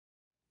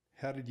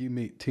How did you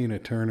meet Tina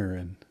Turner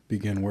and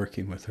begin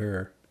working with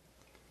her?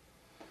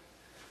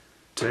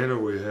 Tina,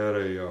 we had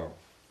a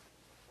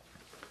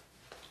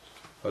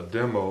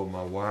demo.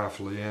 My wife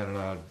Leanne and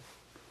I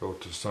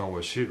wrote the song.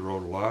 Well, she'd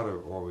wrote a lot of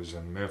it while we was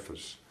in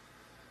Memphis.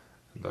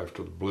 And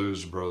after the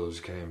Blues Brothers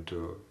came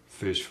to a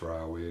fish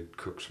fry, we had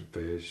cooked some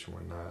fish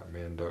one night.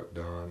 Me and Duck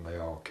Dunn, they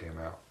all came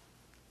out.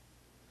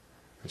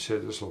 And she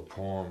had this little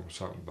poem,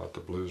 something about the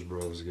Blues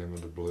Brothers giving me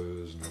the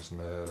blues and this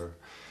and that.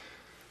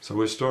 So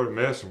we started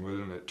messing with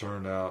it, and it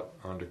turned out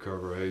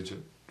Undercover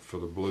Agent for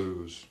the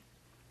Blues.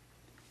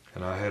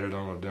 And I had it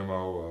on a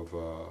demo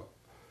of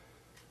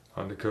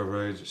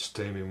Undercover Agent,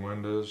 Steamy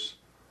Windows,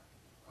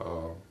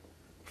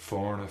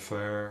 Foreign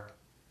Affair,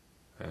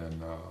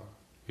 and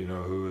You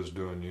Know Who Is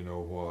Doing You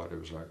Know What. It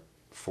was like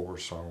 4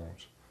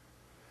 songs.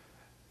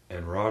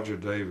 And Roger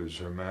Davis,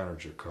 her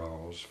manager,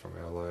 calls from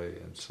LA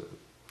and said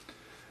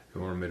he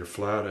wanted me to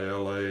fly to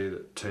LA,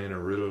 that Tina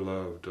really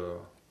loved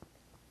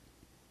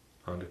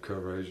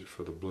Undercover Agent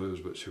for the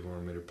Blues, but she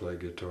wanted me to play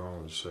guitar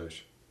on the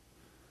session.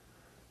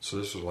 So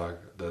this was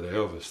like that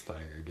Elvis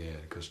thing again,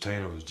 because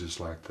Tina was just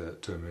like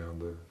that to me on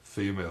the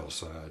female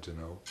side, you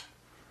know.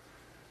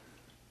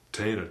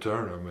 Tina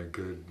Turner, I mean,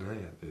 good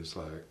man, it's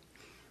like,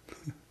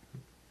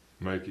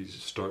 make you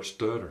start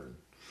stuttering.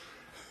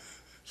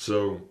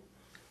 So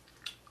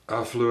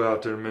I flew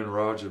out there, and me and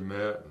Roger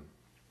met,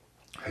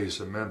 and he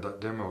said, man, that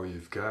demo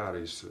you've got,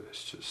 he said,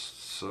 it's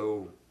just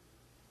so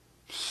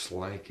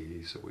slanky.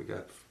 He said,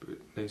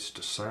 it needs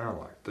to sound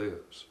like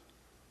this.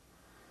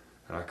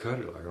 And I cut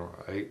it like on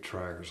an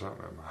 8-track or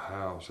something at my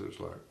house. It was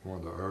like one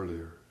of the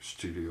earlier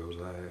studios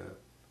I had.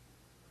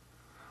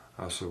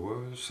 I said,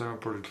 well, it sounds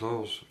pretty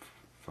close.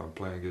 If I'm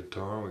playing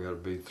guitar, we got to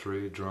be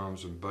 3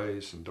 drums and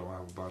bass, and don't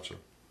have a bunch of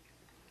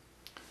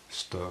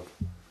stuff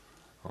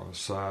on the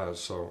side.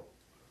 So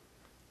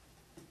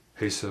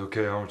he said,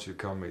 okay, I want you to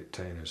come meet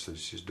Tina. He said,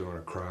 she's doing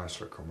a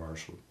Chrysler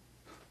commercial,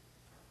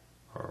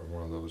 or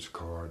one of those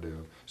car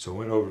deals. So I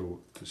went over to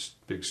this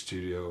big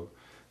studio.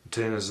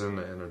 Tina's in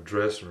a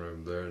dressing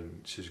room there,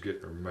 and she's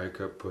getting her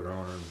makeup put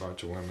on her, and a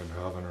bunch of women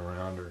hovering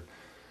around her.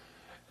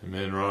 And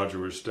me and Roger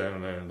were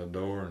standing there in the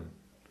door, and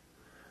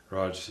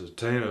Roger says,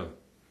 Tina,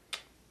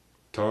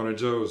 Tony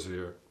Joe's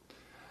here.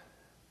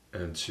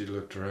 And she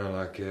looked around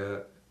like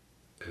that,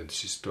 and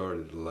she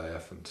started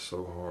laughing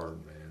so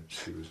hard, man.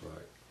 She was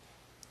like,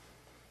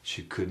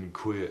 she couldn't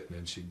quit, and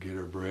then she'd get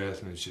her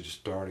breath, and then she'd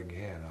start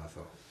again. I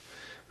thought,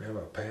 man,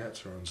 my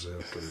pants are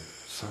unzipped or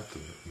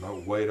something.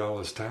 I wait all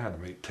this time to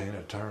meet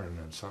Tina Turner,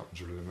 and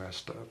something's really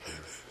messed up here.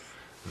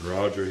 And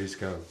Roger, he's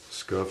kind of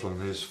scuffling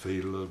his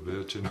feet a little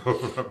bit, you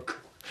know.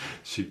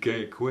 She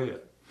can't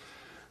quit.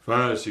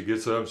 Finally, she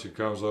gets up, and she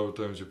comes over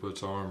to him, and she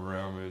puts her arm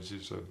around me, and she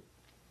said,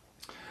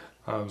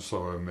 I'm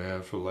sorry,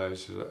 man, for that.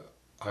 She said,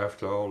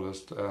 after all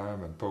this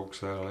time in Polk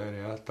Saddle,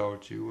 Lady, I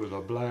thought you was a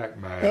black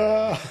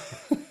man.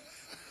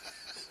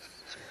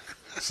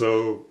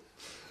 So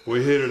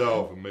we hit it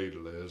off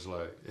immediately. It's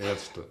like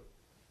instant,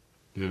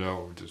 you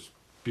know, just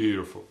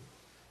beautiful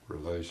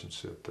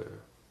relationship there.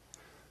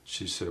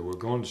 She said, we're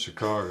going to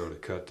Chicago to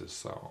cut this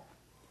song.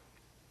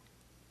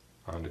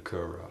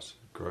 Undercover. I said,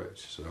 great.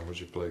 She said, I want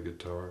you to play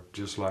guitar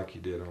just like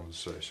you did on the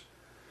session.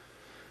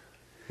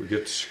 We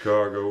get to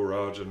Chicago,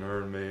 Roger and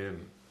her and me,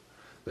 and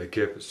they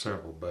kept it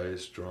simple: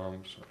 bass,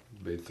 drums,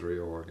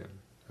 B3 organ,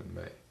 and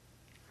me.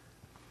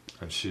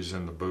 And she's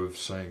in the booth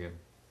singing.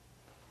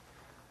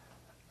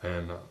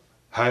 And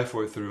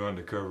halfway through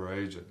Undercover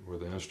Agent, where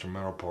the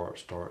instrumental part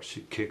starts,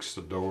 she kicks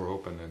the door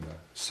open in the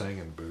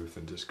singing booth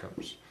and just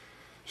comes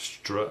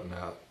strutting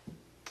out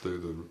through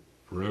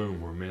the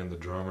room where me and the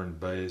drummer and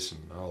bass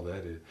and all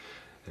that is,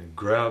 and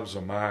grabs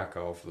a mic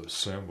off the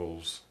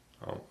cymbals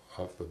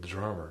off the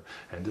drummer,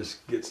 and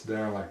just gets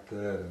down like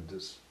that and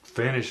just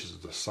finishes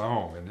the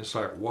song. And it's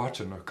like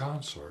watching a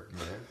concert,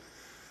 man.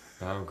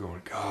 And I'm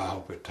going, God, I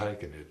hope it's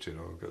taking it, you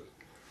know.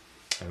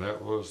 And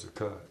that was the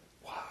cut.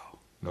 Wow.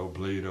 No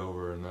bleed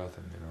over or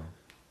nothing, you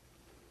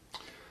know.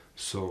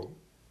 So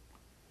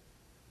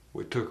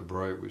we took a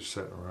break. We were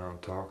sitting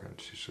around talking.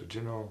 She said,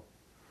 you know,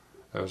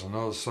 there's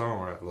another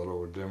song, that little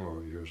old demo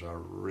of yours I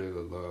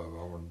really love.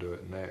 I want to do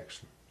it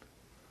next.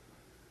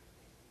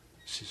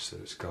 She said,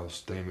 it's called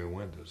Steamy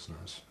Windows. And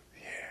I said,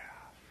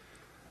 yeah.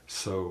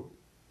 So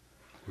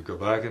we go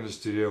back in the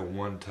studio,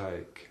 1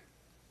 take.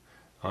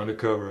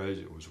 Undercover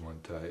Agent was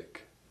 1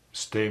 take.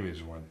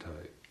 Steamy's 1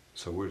 take.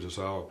 So we're just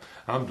all,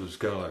 I'm just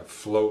kind of like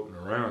floating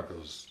around,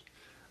 because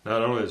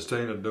not only is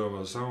Tina doing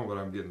my song, but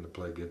I'm getting to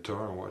play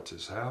guitar and watch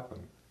this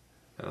happen.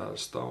 And I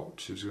just thought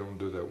she was going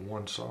to do that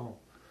 1 song.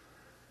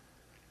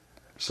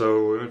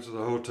 So we went to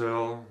the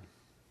hotel,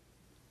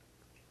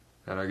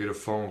 and I get a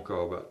phone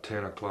call about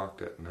 10 o'clock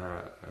that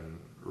night, and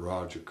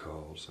Roger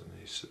calls, and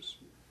he says,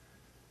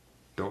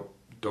 don't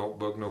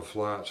book no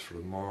flights for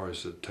tomorrow. He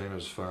said,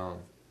 Tina's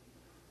found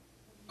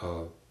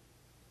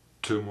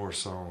 2 more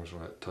songs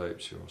on that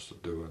tape she wants to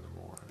do in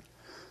the morning.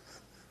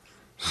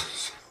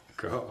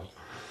 God.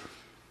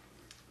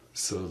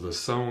 So the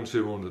song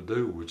she wanted to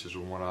do, which is the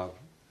one I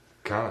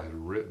kind of had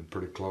written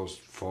pretty close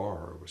for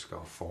her, was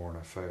called Foreign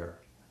Affair.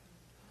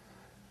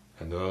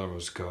 And the other one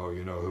was called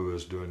You Know Who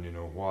Is Doing You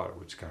Know What,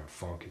 which is kind of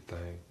funky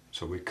thing.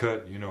 So we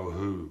cut You Know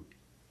Who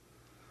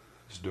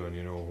Is Doing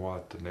You Know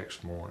What the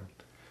next morning.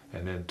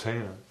 And then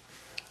Tina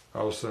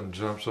all of a sudden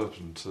jumps up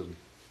and said,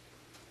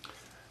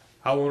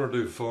 I want to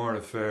do Foreign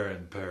Affair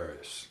in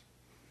Paris.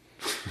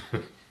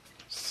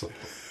 So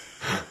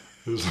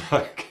it's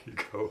like,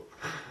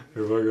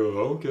 everybody goes,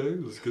 okay,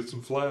 let's get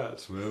some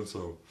flats, man.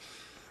 So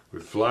we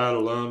fly to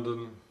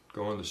London,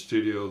 go in the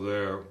studio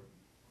there,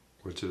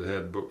 which it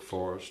had booked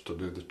for us to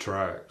do the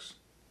tracks.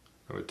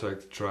 And we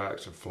take the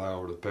tracks and fly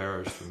over to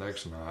Paris the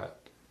next night.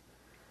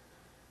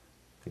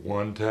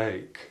 One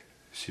take,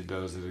 she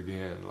does it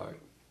again, like,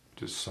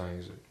 just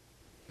sings it.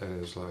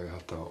 And it's like, I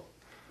thought,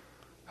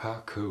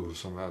 how cool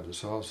somebody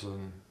just all of a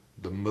sudden,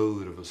 the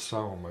mood of a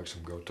song makes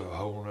them go to a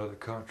whole other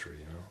country,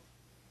 you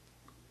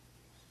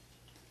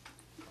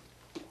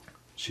know.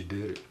 She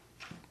did it.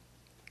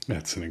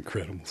 That's an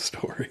incredible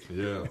story.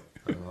 Yeah,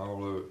 and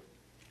all of it.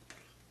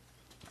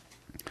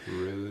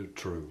 Really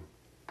true.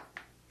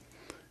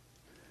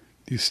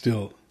 Do you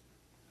still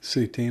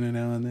see Tina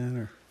now and then,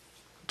 or?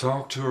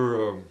 Talked to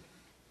her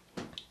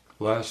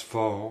last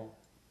fall,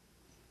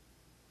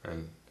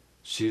 and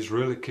she's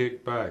really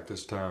kicked back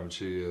this time.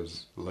 She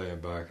is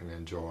laying back and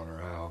enjoying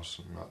her house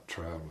and not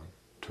traveling,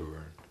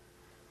 touring.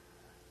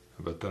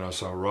 But then I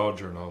saw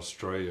Roger in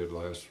Australia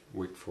last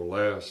week for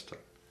last.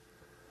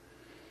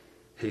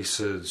 He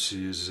said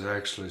she's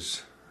actually,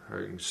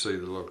 I can see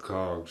the little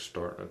cogs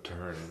starting to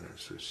turn, and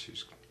he said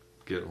she's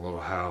getting a little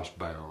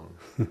housebound.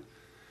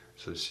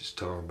 So she's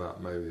talking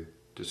about maybe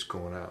just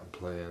going out and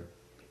playing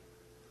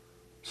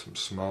some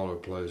smaller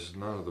places,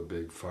 none of the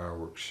big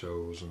fireworks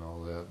shows and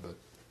all that, but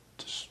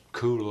just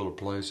cool little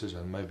places,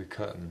 and maybe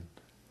cutting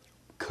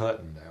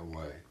that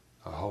way.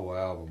 A whole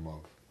album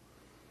of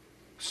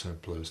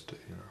simplicity,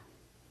 you know.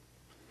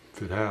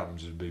 If it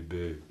happens, it'd be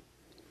big.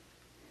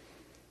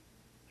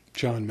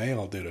 John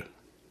Mayall did a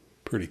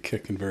pretty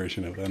kicking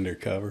version of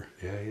Undercover.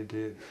 Yeah, he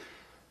did.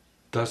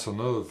 That's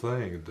another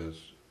thing.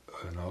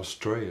 In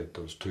Australia at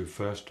those two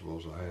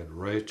festivals, I had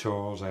Ray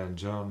Charles and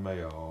John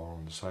Mayall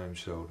on the same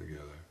show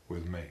together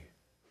with me.